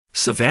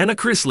Savannah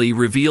Chrisley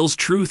reveals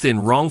truth in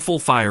wrongful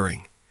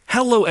firing.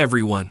 Hello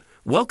everyone,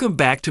 welcome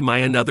back to my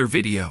another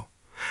video.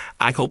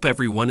 I hope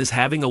everyone is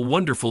having a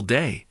wonderful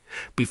day.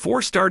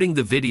 Before starting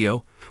the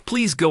video,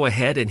 please go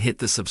ahead and hit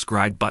the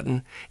subscribe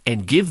button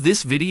and give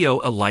this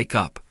video a like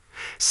up.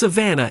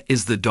 Savannah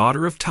is the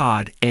daughter of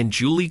Todd and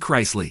Julie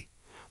Chrisley.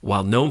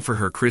 While known for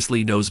her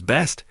Chrisley Knows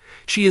Best,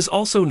 she is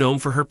also known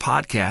for her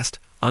podcast,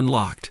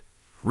 Unlocked.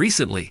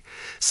 Recently,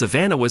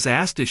 Savannah was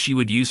asked if she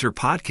would use her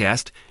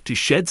podcast to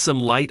shed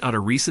some light on a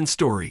recent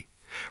story,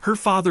 her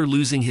father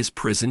losing his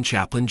prison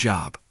chaplain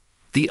job.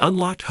 The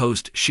Unlocked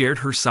host shared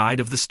her side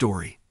of the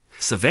story.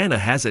 Savannah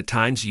has at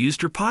times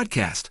used her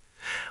podcast,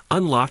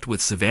 Unlocked with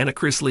Savannah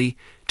Chrisley,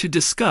 to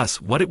discuss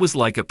what it was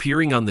like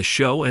appearing on the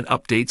show and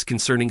updates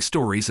concerning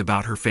stories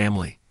about her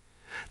family.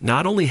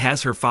 Not only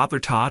has her father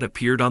Todd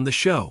appeared on the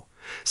show,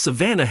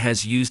 Savannah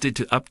has used it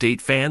to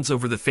update fans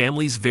over the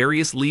family's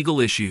various legal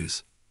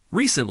issues.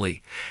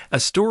 Recently,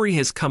 a story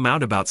has come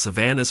out about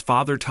Savannah's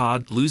father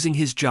Todd losing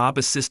his job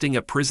assisting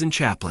a prison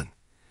chaplain.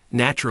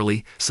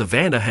 Naturally,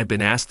 Savannah had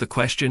been asked the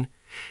question,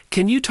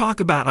 "Can you talk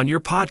about on your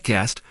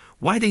podcast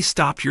why they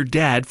stopped your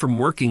dad from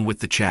working with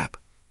the chap?"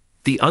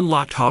 The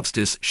Unlocked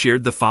hostess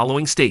shared the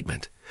following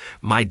statement.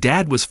 "My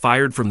dad was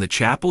fired from the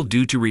chapel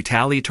due to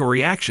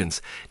retaliatory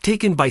actions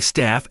taken by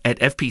staff at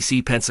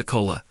FPC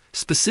Pensacola,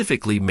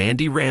 specifically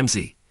Mandy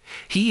Ramsey.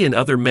 He and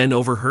other men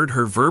overheard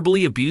her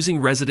verbally abusing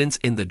residents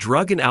in the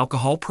drug and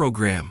alcohol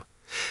program."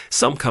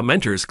 Some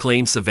commenters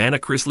claim Savannah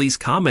Chrisley's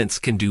comments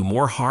can do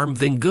more harm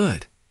than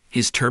good.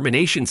 His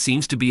termination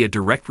seems to be a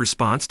direct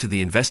response to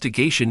the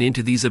investigation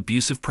into these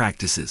abusive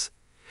practices.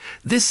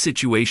 This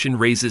situation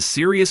raises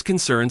serious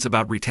concerns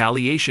about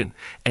retaliation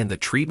and the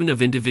treatment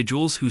of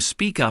individuals who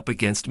speak up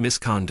against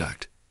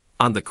misconduct.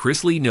 On the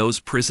Chrisley Knows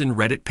Prison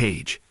Reddit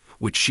page,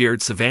 which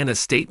shared Savannah's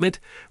statement,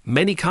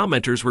 many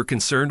commenters were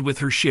concerned with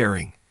her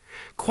sharing.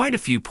 Quite a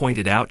few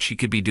pointed out she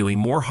could be doing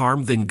more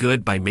harm than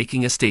good by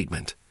making a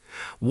statement.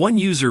 One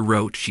user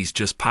wrote she's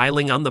just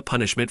piling on the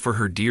punishment for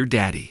her dear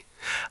daddy.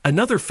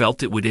 Another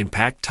felt it would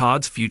impact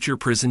Todd's future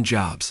prison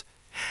jobs.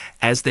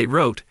 As they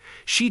wrote,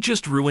 she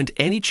just ruined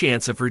any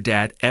chance of her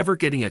dad ever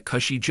getting a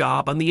cushy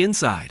job on the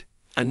inside.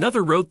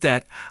 Another wrote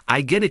that,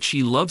 "I get it,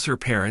 she loves her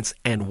parents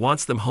and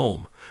wants them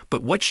home,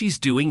 but what she's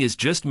doing is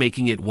just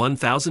making it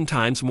 1,000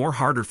 times more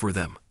harder for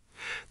them.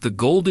 The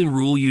golden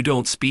rule, you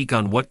don't speak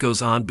on what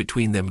goes on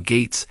between them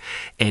gates,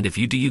 and if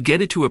you do, you get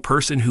it to a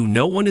person who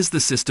no one is the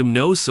system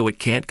knows, so it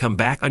can't come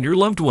back on your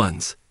loved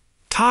ones."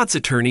 Todd's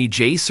attorney,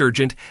 Jay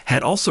Sargent,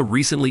 had also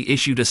recently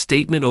issued a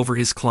statement over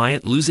his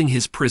client losing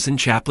his prison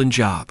chaplain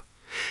job.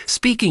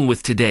 Speaking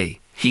with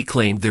Today, he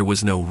claimed there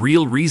was no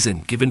real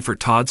reason given for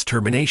Todd's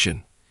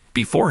termination.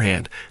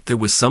 Beforehand, there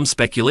was some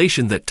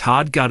speculation that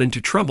Todd got into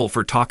trouble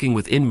for talking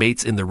with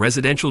inmates in the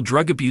residential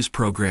drug abuse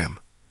program.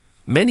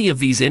 Many of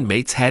these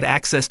inmates had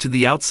access to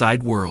the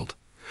outside world.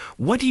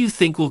 What do you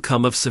think will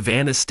come of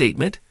Savannah's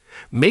statement?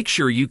 Make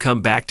sure you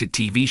come back to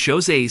TV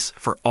Shows Ace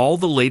for all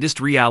the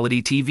latest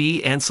reality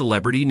TV and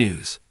celebrity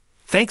news.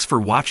 Thanks for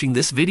watching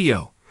this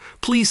video.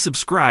 Please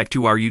subscribe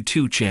to our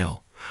YouTube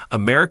channel,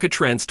 America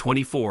Trends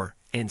 24,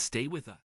 and stay with us.